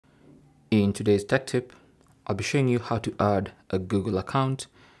In today's tech tip, I'll be showing you how to add a Google account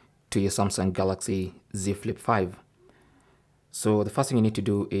to your Samsung Galaxy Z Flip 5. So the first thing you need to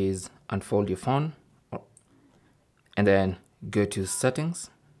do is unfold your phone and then go to settings.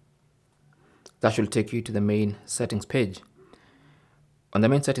 That should take you to the main settings page. On the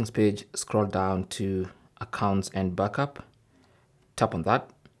main settings page, scroll down to accounts and backup, tap on that,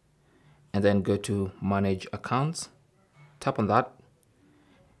 and then go to manage accounts, tap on that.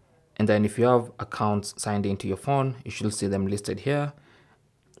 And then if you have accounts signed into your phone, you should see them listed here.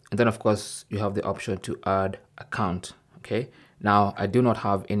 And then of course you have the option to add account. Okay, now I do not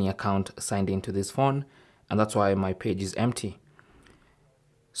have any account signed into this phone, and that's why my page is empty.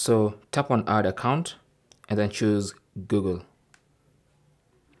 So tap on add account and then choose Google.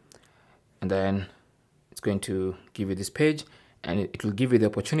 And then it's going to give you this page, and it will give you the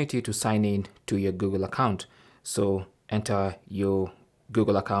opportunity to sign in to your Google account. So enter your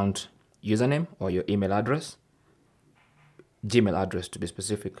Google account username or your email address, Gmail address to be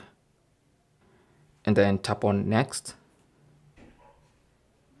specific, and then tap on next,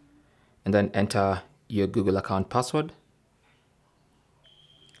 and then enter your Google account password,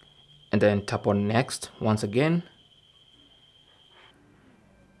 and then tap on next once again.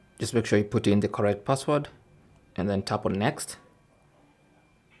 Just make sure you put in the correct password and then tap on next.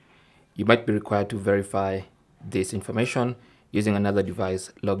 You might be required to verify this information using another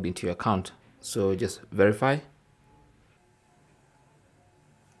device logged into your account. So just verify.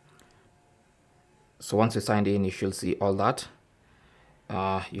 So once you're signed in, you should see all that.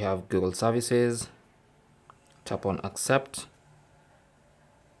 You have Google services, tap on accept.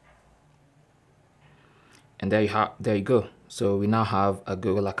 And there you go. So we now have a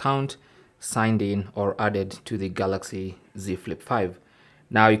Google account signed in or added to the Galaxy Z Flip 5.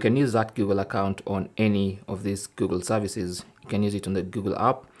 Now you can use that Google account on any of these Google services. You can use it on the Google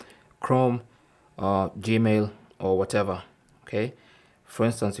app, Chrome, Gmail, or whatever. Okay. For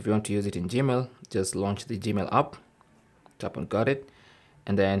instance, if you want to use it in Gmail, just launch the Gmail app, tap on got it,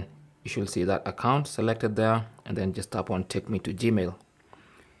 and then you should see that account selected there, and then just tap on take me to Gmail.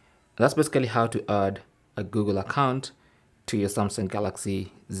 That's basically how to add a Google account to your Samsung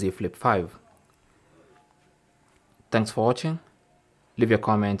Galaxy Z Flip 5. Thanks for watching. Leave your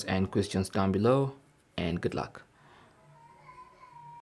comments and questions down below, and good luck.